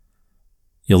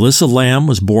Elisa Lam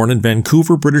was born in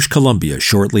Vancouver, British Columbia,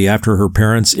 shortly after her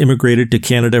parents immigrated to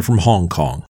Canada from Hong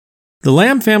Kong. The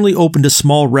Lam family opened a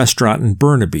small restaurant in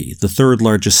Burnaby, the third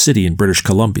largest city in British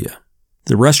Columbia.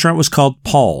 The restaurant was called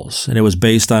Paul's, and it was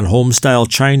based on home-style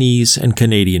Chinese and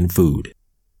Canadian food.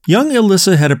 Young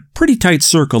Elisa had a pretty tight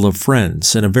circle of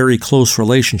friends and a very close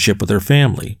relationship with her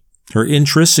family. Her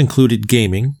interests included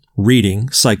gaming, reading,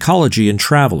 psychology, and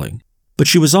traveling, but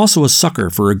she was also a sucker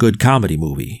for a good comedy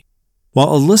movie.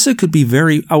 While Elisa could be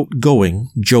very outgoing,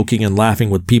 joking and laughing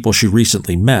with people she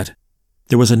recently met,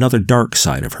 there was another dark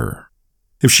side of her.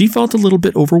 If she felt a little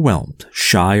bit overwhelmed,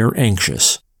 shy, or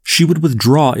anxious, she would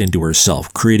withdraw into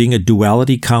herself, creating a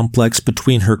duality complex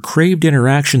between her craved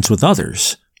interactions with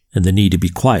others and the need to be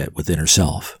quiet within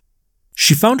herself.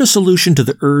 She found a solution to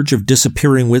the urge of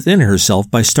disappearing within herself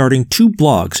by starting 2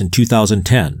 blogs in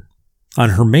 2010. On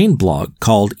her main blog,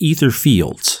 called Ether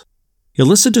Fields,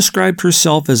 Elisa described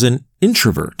herself as an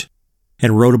introvert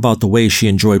and wrote about the way she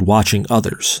enjoyed watching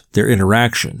others, their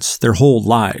interactions, their whole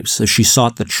lives, as she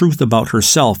sought the truth about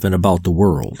herself and about the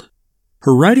world.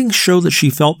 Her writings show that she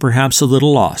felt perhaps a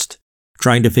little lost,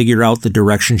 trying to figure out the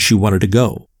direction she wanted to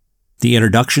go. The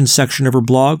introduction section of her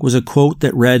blog was a quote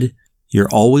that read, "You're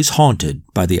always haunted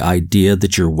by the idea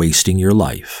that you're wasting your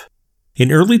life."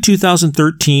 In early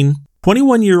 2013,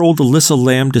 21-year-old Elisa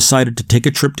Lam decided to take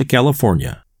a trip to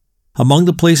California. Among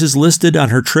the places listed on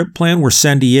her trip plan were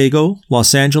San Diego,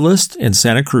 Los Angeles, and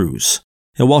Santa Cruz.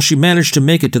 And while she managed to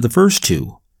make it to the first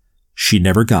 2, she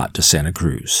never got to Santa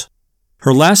Cruz.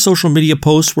 Her last social media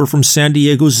posts were from San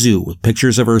Diego Zoo with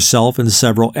pictures of herself and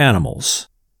several animals.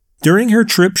 During her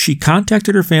trip, she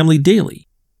contacted her family daily,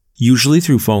 usually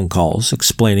through phone calls,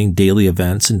 explaining daily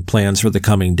events and plans for the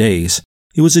coming days.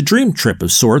 It was a dream trip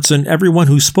of sorts, and everyone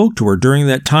who spoke to her during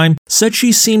that time said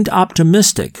she seemed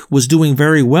optimistic, was doing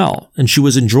very well, and she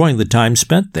was enjoying the time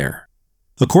spent there.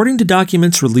 According to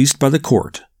documents released by the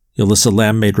court, Elisa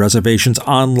Lam made reservations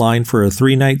online for a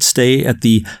 3-night stay at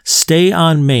the Stay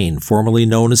on Main, formerly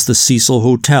known as the Cecil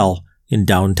Hotel, in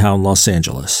downtown Los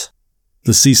Angeles.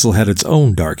 The Cecil had its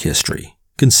own dark history,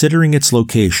 considering its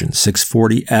location,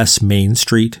 640 S Main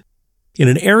Street, in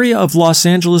an area of Los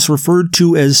Angeles referred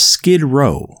to as Skid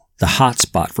Row, the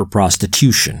hotspot for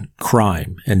prostitution,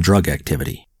 crime, and drug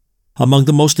activity. Among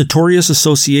the most notorious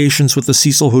associations with the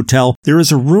Cecil Hotel, there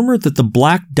is a rumor that the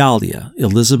Black Dahlia,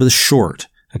 Elizabeth Short,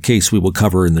 a case we will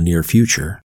cover in the near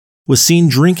future, was seen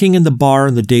drinking in the bar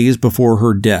in the days before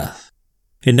her death.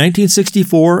 In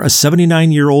 1964, a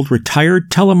 79-year-old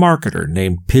retired telemarketer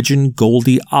named Pigeon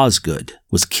Goldie Osgood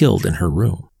was killed in her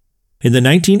room. In the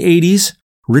 1980s,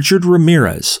 Richard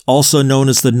Ramirez, also known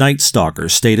as the Night Stalker,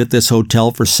 stayed at this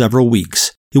hotel for several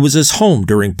weeks. It was his home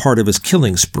during part of his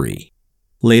killing spree.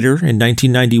 Later, in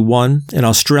 1991, an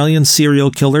Australian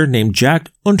serial killer named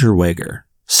Jack Unterweger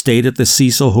stayed at the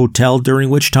Cecil Hotel, during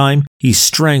which time he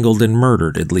strangled and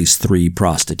murdered at least 3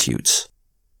 prostitutes.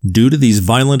 Due to these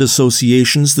violent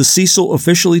associations, the Cecil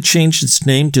officially changed its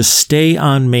name to Stay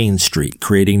on Main Street,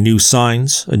 creating new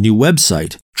signs, a new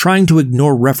website, trying to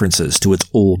ignore references to its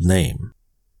old name.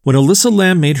 When Elisa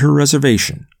Lam made her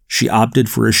reservation, she opted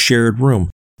for a shared room,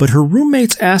 but her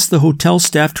roommates asked the hotel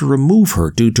staff to remove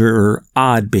her due to her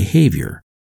odd behavior.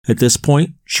 At this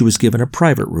point, she was given a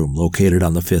private room located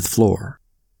on the 5th floor.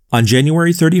 On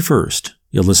January 31st,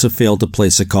 Elisa failed to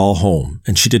place a call home,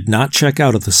 and she did not check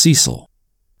out of the Cecil.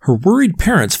 Her worried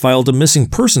parents filed a missing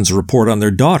persons report on their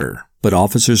daughter, but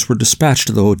officers were dispatched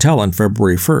to the hotel on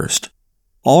February 1st.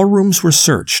 All rooms were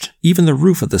searched, even the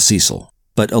roof of the Cecil,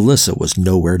 but Elisa was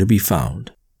nowhere to be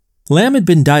found. Lam had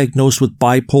been diagnosed with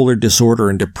bipolar disorder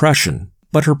and depression,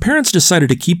 but her parents decided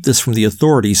to keep this from the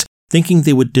authorities, thinking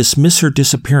they would dismiss her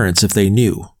disappearance if they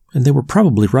knew, and they were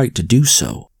probably right to do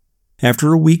so.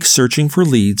 After a week searching for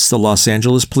leads, the Los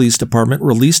Angeles Police Department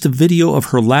released a video of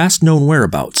her last known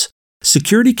whereabouts,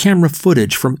 security camera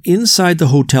footage from inside the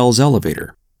hotel's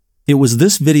elevator. It was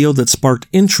this video that sparked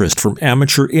interest from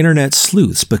amateur internet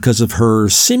sleuths because of her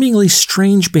seemingly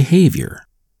strange behavior.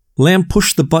 Lam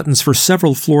pushed the buttons for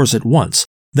several floors at once,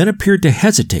 then appeared to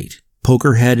hesitate, poke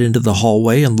her head into the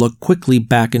hallway and look quickly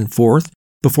back and forth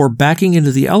before backing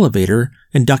into the elevator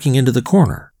and ducking into the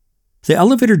corner. The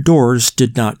elevator doors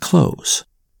did not close.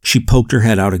 She poked her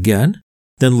head out again,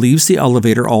 then leaves the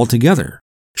elevator altogether.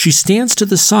 She stands to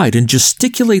the side and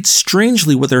gesticulates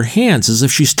strangely with her hands as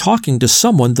if she's talking to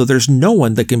someone, though there's no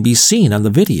one that can be seen on the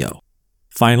video.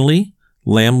 Finally,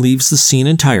 Lam leaves the scene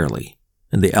entirely,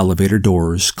 and the elevator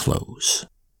doors close.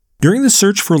 During the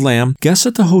search for Lam, guests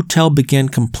at the hotel began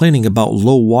complaining about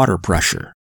low water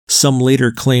pressure. Some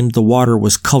later claimed the water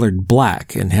was colored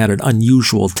black and had an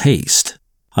unusual taste.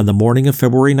 On the morning of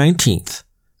February 19th,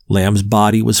 Lam's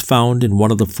body was found in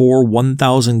one of the 4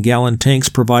 1,000-gallon tanks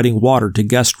providing water to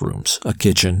guest rooms, a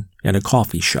kitchen, and a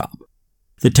coffee shop.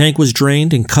 The tank was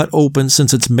drained and cut open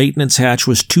since its maintenance hatch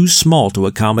was too small to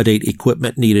accommodate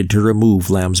equipment needed to remove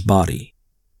Lam's body.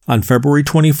 On February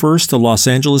 21st, the Los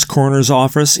Angeles Coroner's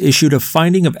Office issued a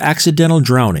finding of accidental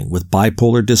drowning with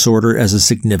bipolar disorder as a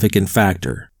significant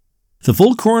factor. The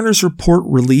full coroner's report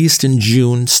released in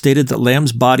June stated that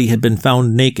Lam's body had been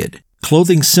found naked.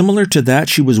 Clothing similar to that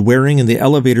she was wearing in the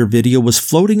elevator video was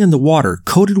floating in the water,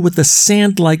 coated with a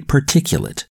sand-like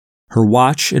particulate. Her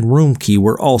watch and room key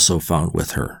were also found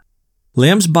with her.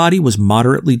 Lam's body was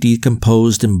moderately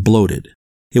decomposed and bloated.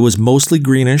 It was mostly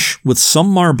greenish, with some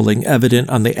marbling evident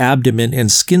on the abdomen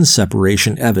and skin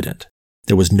separation evident.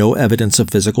 There was no evidence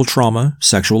of physical trauma,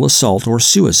 sexual assault, or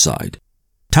suicide.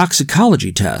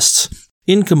 Toxicology tests,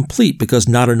 incomplete because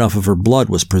not enough of her blood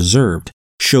was preserved,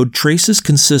 showed traces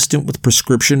consistent with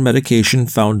prescription medication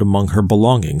found among her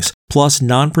belongings, plus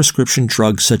non-prescription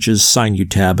drugs such as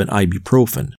Sinutab and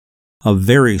ibuprofen. A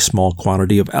very small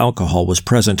quantity of alcohol was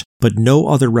present, but no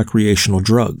other recreational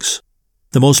drugs.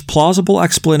 The most plausible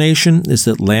explanation is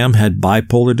that Lam had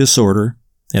bipolar disorder,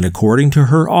 and according to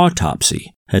her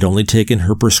autopsy, had only taken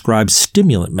her prescribed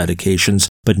stimulant medications,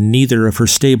 but neither of her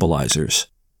stabilizers.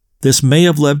 This may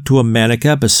have led to a manic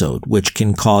episode, which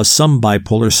can cause some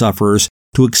bipolar sufferers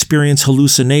to experience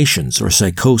hallucinations or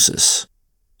psychosis.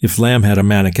 If Lam had a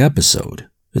manic episode,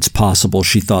 it's possible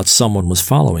she thought someone was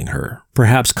following her,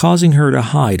 perhaps causing her to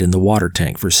hide in the water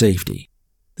tank for safety.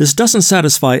 This doesn't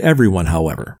satisfy everyone,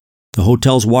 however. The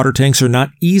hotel's water tanks are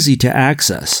not easy to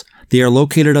access. They are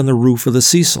located on the roof of the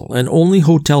Cecil, and only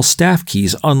hotel staff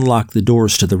keys unlock the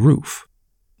doors to the roof.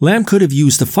 Lam could have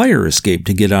used the fire escape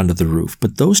to get onto the roof,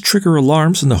 but those trigger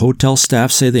alarms and the hotel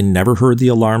staff say they never heard the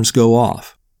alarms go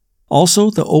off. Also,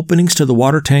 the openings to the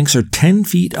water tanks are 10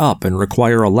 feet up and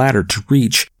require a ladder to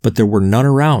reach, but there were none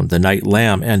around the night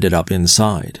Lam ended up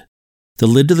inside. The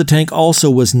lid to the tank also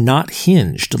was not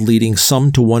hinged, leading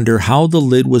some to wonder how the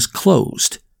lid was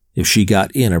closed if she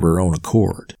got in of her own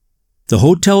accord. The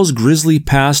hotel's grisly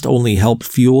past only helped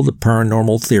fuel the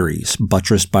paranormal theories,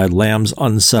 buttressed by Lam's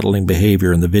unsettling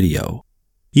behavior in the video.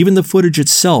 Even the footage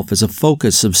itself is a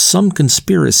focus of some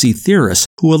conspiracy theorists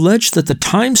who allege that the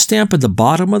timestamp at the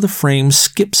bottom of the frame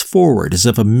skips forward as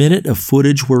if a minute of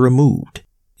footage were removed.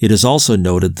 It is also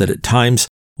noted that at times,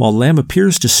 while Lam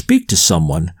appears to speak to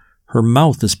someone, her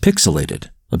mouth is pixelated,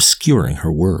 obscuring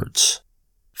her words.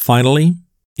 Finally,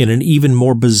 in an even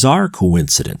more bizarre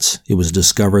coincidence, it was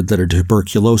discovered that a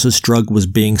tuberculosis drug was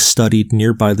being studied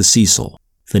nearby the Cecil.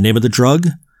 The name of the drug?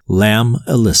 Lam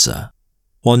Elisa.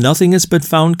 While nothing has been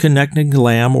found connecting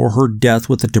Lam or her death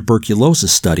with the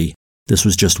tuberculosis study, this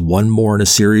was just one more in a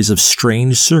series of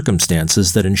strange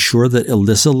circumstances that ensure that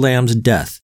Elisa Lam's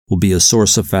death will be a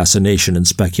source of fascination and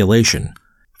speculation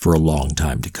for a long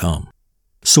time to come.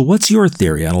 So what's your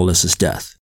theory on Elisa's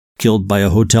death? Killed by a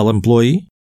hotel employee?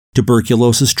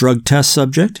 Tuberculosis drug test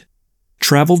subject?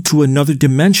 Traveled to another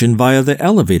dimension via the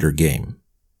elevator game?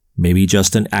 Maybe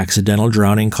just an accidental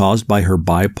drowning caused by her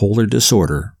bipolar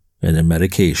disorder and the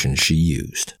medication she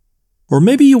used. Or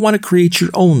maybe you want to create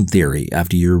your own theory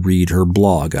after you read her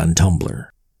blog on Tumblr.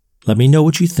 Let me know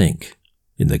what you think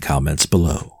in the comments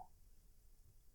below.